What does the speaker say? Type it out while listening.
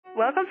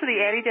Welcome to the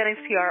Annie Jennings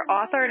PR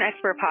Author and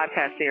Expert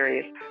Podcast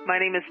Series. My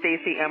name is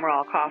Stacey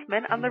Emerald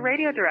Kaufman. I'm the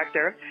radio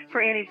director for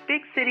Annie's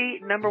Big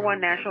City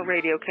 #1 national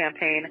radio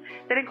campaign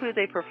that includes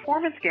a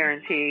performance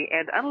guarantee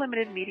and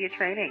unlimited media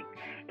training.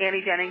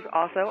 Annie Jennings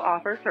also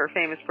offers her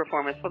famous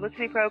performance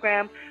publicity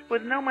program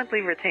with no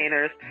monthly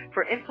retainers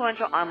for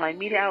influential online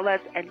media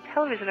outlets and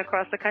television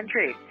across the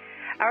country.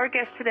 Our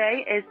guest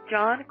today is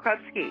John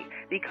Krupski,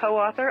 the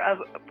co-author of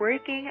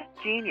Breaking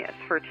Genius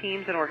for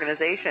Teams and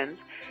Organizations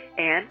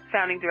and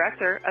founding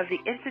director of the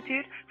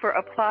Institute for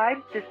Applied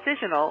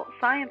Decisional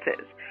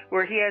Sciences,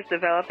 where he has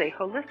developed a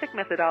holistic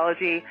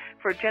methodology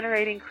for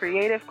generating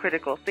creative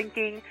critical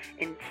thinking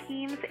in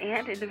teams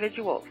and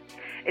individuals.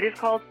 It is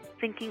called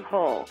Thinking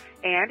Whole,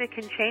 and it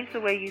can change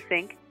the way you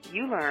think,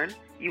 you learn,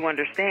 you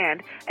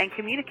understand, and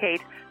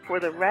communicate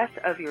for the rest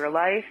of your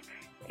life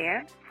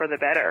and for the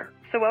better.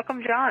 So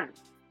welcome, John.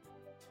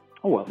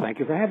 Oh, well, thank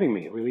you for having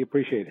me. I really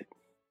appreciate it.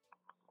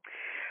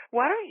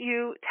 Why don't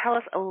you tell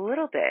us a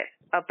little bit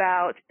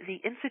about the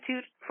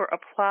Institute for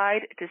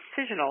Applied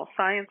Decisional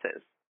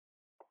Sciences?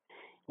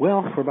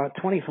 Well, for about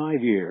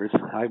 25 years,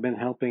 I've been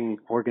helping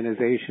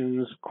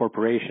organizations,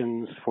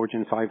 corporations,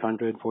 Fortune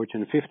 500,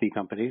 Fortune 50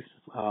 companies,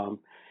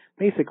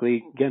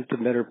 basically get to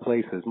better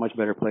places, much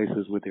better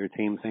places with their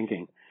team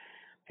thinking.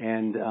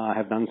 And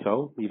have done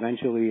so.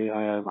 Eventually,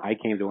 I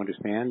came to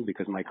understand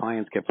because my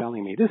clients kept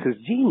telling me, this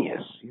is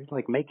genius. You're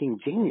like making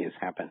genius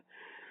happen.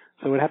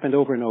 So it happened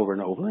over and over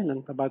and over. And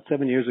then about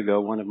 7 years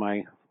ago, one of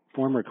my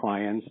former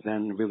clients,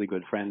 then really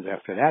good friends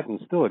after that, and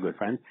still a good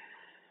friend,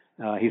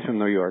 he's from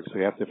New York, so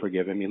you have to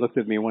forgive him. He looked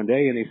at me one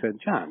day and he said,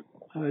 John,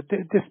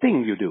 this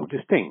thing you do,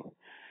 this thing,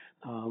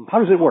 how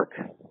does it work?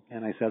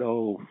 And I said,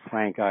 oh,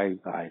 Frank, I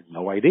have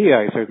no idea.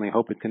 I certainly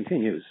hope it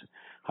continues,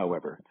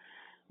 however.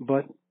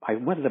 But I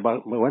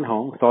went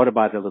home, thought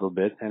about it a little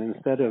bit, and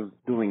instead of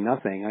doing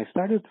nothing, I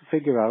started to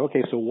figure out,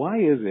 okay, so why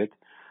is it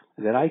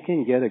that I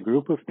can get a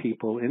group of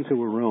people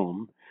into a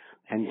room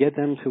and get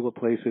them to a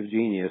place of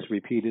genius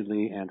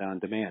repeatedly and on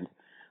demand?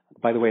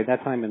 By the way, at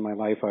that time in my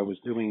life, I was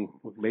doing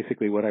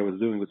basically what I was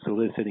doing with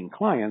soliciting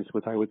clients,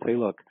 which I would say,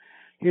 look,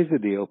 here's the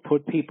deal.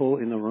 Put people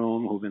in the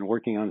room who've been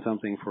working on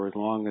something for as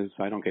long as,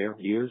 I don't care,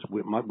 years,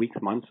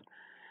 weeks, months.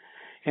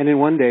 And in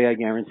one day, I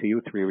guarantee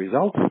you 3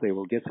 results. They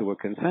will get to a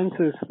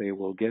consensus, they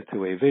will get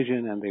to a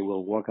vision, and they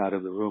will walk out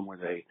of the room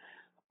with a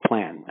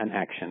plan, an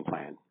action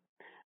plan.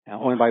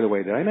 Oh, and by the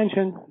way, did I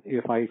mention,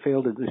 if I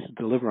fail to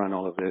deliver on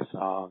all of this,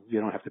 you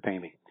don't have to pay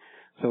me.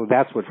 So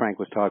that's what Frank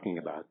was talking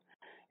about.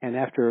 And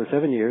after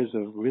 7 years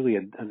of really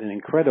an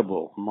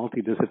incredible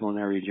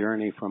multidisciplinary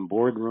journey from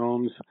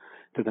boardrooms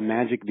to the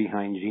magic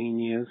behind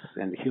genius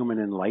and human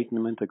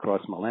enlightenment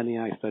across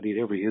millennia, I studied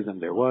every ism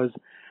there was.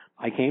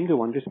 I came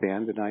to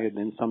understand that I had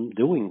been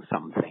doing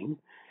something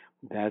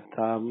that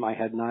I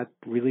had not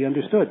really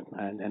understood,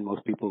 and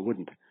most people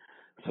wouldn't.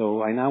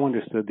 So I now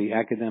understood the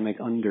academic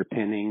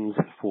underpinnings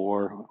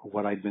for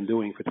what I'd been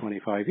doing for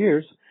 25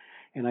 years,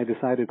 and I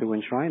decided to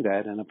enshrine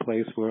that in a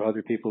place where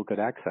other people could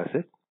access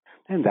it,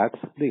 and that's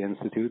the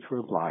Institute for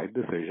Applied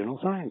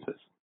Decisional Sciences.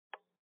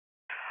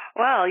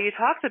 Well, you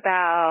talked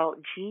about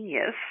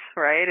genius,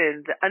 right,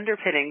 and the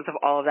underpinnings of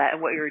all of that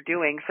and what you're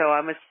doing. So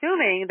I'm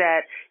assuming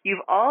that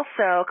you've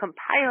also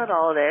compiled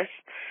all of this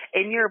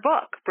in your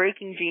book,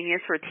 Breaking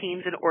Genius for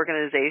Teams and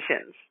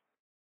Organizations.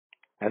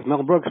 As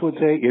Mel Brooks would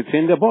say, it's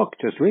in the book.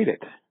 Just read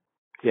it.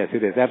 Yes,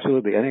 it is,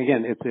 absolutely. And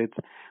again, it's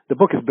the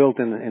book is built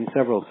in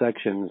several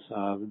sections.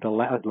 The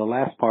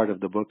last part of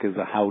the book is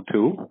a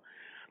how-to,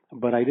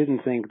 but I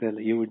didn't think that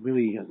you would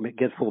really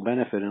get full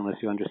benefit unless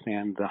you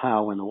understand the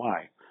how and the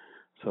why.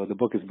 So the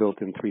book is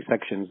built in 3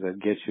 sections that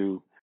get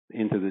you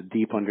into the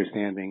deep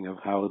understanding of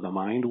how the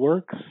mind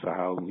works,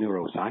 how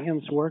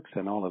neuroscience works,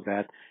 and all of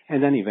that,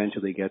 and then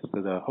eventually gets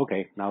to the,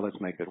 okay, now let's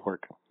make it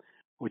work,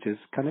 which is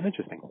kind of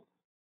interesting.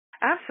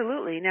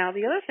 Absolutely. Now,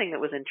 the other thing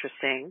that was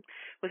interesting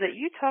was that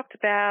you talked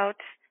about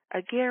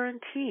a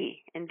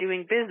guarantee in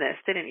doing business,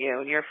 didn't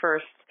you, in your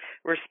first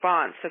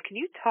response? So can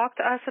you talk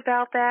to us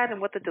about that and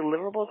what the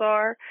deliverables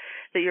are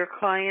that your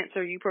clients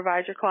or you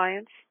provide your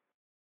clients?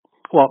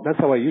 Well, that's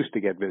how I used to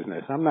get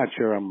business. I'm not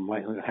sure I'm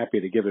happy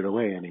to give it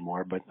away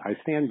anymore, but I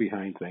stand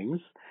behind things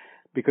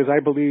because I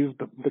believe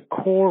the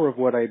core of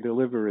what I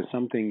deliver is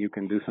something you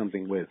can do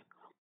something with.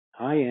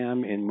 I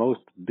am, in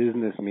most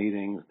business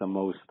meetings, the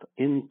most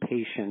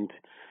impatient,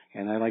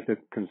 and I like to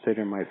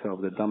consider myself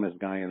the dumbest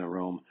guy in the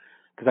room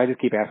because I just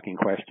keep asking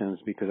questions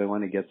because I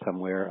want to get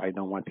somewhere. I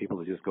don't want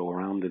people to just go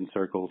around in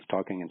circles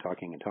talking and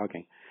talking and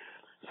talking.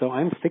 So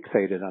I'm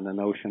fixated on the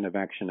notion of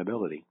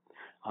actionability.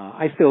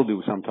 I still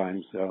do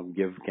sometimes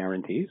give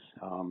guarantees.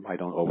 I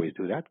don't always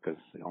do that because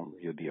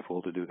you'd be a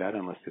fool to do that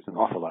unless there's an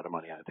awful lot of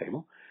money on the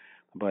table.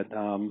 But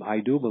I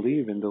do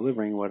believe in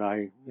delivering what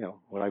I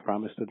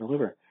promise to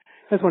deliver.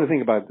 That's one of the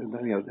things about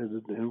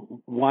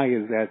why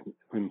is that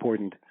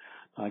important.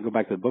 I go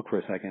back to the book for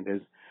a second.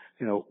 Is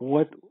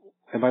what?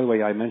 And by the way,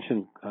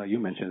 you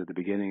mentioned at the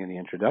beginning in the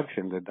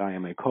introduction that I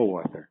am a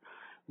co-author.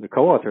 The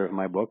co-author of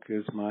my book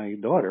is my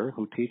daughter,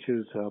 who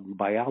teaches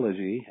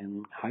biology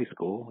in high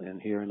school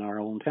and here in our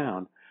own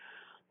town.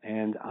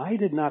 And I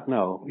did not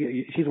know.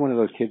 She's one of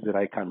those kids that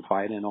I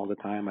confide in all the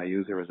time. I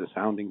use her as a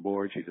sounding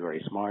board. She's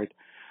very smart.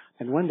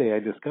 And one day I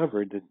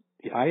discovered that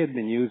I had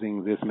been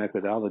using this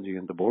methodology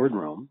in the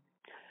boardroom,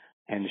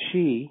 and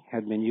she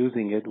had been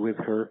using it with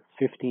her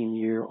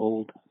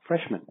 15-year-old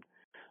freshman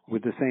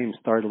with the same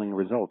startling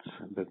results,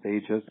 that they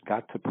just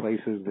got to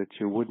places that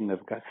you wouldn't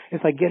have got.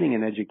 It's like getting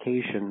an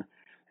education.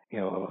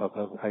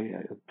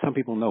 Some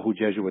people know who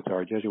Jesuits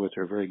are. Jesuits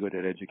are very good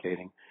at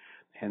educating.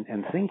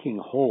 And thinking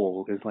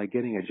whole is like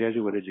getting a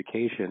Jesuit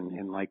education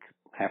in like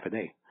half a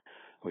day,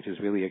 which is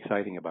really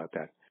exciting about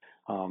that.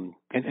 And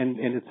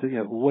it's,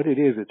 what it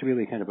is, it's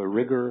really kind of a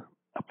rigor,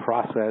 a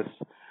process,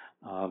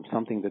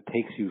 something that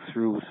takes you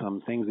through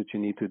some things that you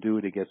need to do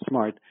to get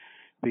smart.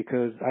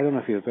 Because I don't know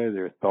if you've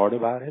ever thought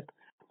about it,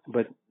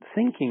 but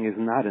thinking is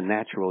not a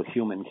natural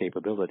human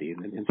capability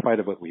in spite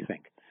of what we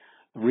think.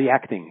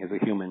 Reacting is a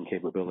human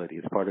capability.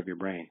 It's part of your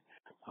brain.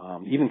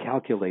 Even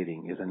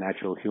calculating is a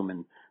natural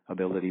human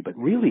ability, but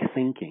really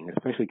thinking,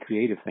 especially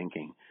creative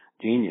thinking,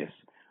 genius,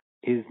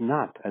 is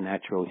not a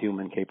natural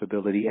human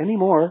capability any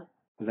more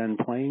than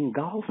playing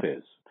golf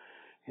is.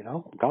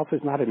 Golf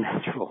is not a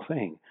natural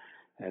thing.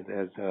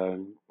 As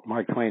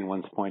Mark Twain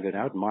once pointed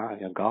out,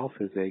 golf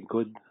is a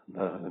good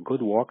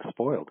walk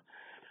spoiled.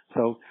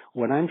 So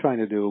what I'm trying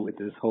to do with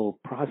this whole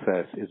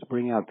process is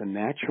bring out the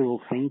natural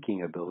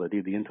thinking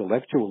ability, the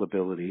intellectual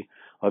ability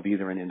of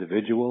either an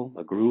individual,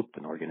 a group,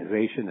 an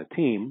organization, a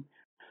team,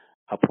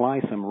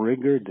 apply some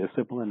rigor,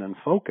 discipline, and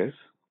focus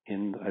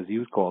in, as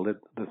you called it,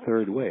 the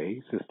third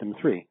way, System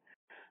 3.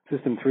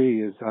 System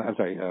 3 is,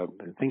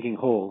 Thinking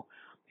Whole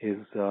is,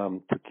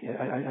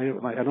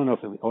 I don't know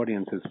if the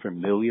audience is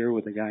familiar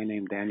with a guy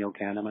named Daniel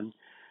Kahneman,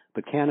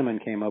 but Kahneman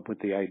came up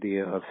with the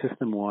idea of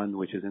System 1,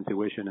 which is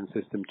intuition, and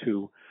System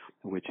 2,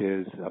 which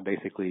is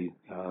basically,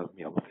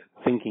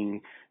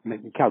 thinking,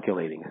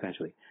 calculating,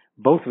 essentially.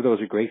 Both of those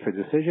are great for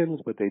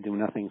decisions, but they do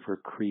nothing for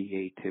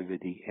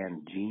creativity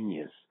and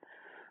genius.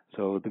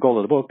 So the goal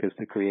of the book is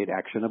to create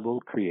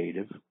actionable,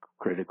 creative,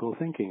 critical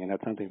thinking, and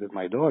that's something that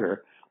my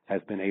daughter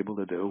has been able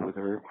to do with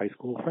her high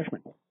school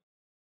freshman.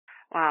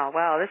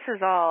 Wow, this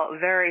is all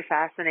very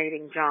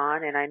fascinating,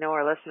 John, and I know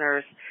our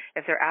listeners,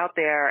 if they're out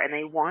there and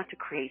they want to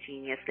create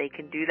genius, they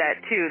can do that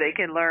too. They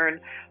can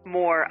learn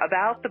more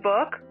about the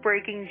book,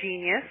 Breaking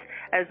Genius,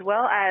 as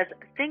well as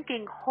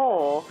Thinking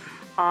Whole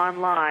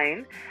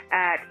online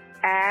at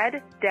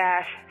ad-sci.org.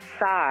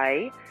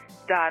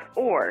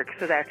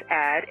 So that's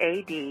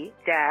ad-sci,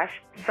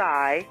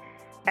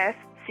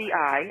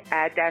 SCI,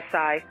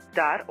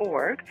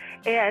 ad-sci.org.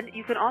 And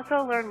you can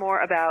also learn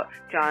more about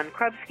John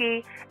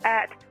Krupski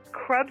at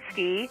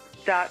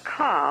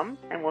Krupski.com,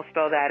 and we'll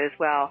spell that as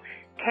well,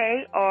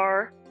 Krubski,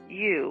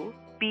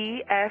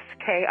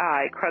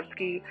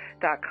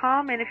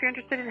 Krupski.com. And if you're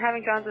interested in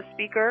having John as a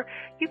speaker,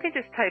 you can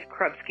just type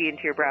Krupski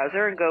into your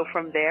browser and go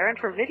from there. And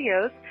for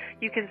videos,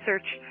 you can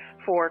search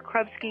for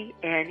Krupski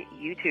and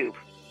YouTube.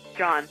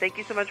 John, thank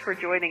you so much for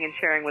joining and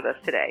sharing with us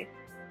today.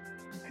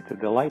 It's a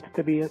delight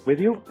to be with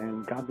you,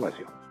 and God bless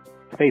you.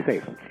 Stay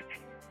safe.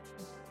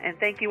 And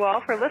thank you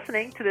all for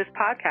listening to this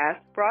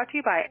podcast brought to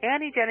you by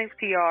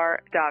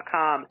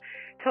AnnieJenningsPR.com.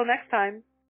 Till next time.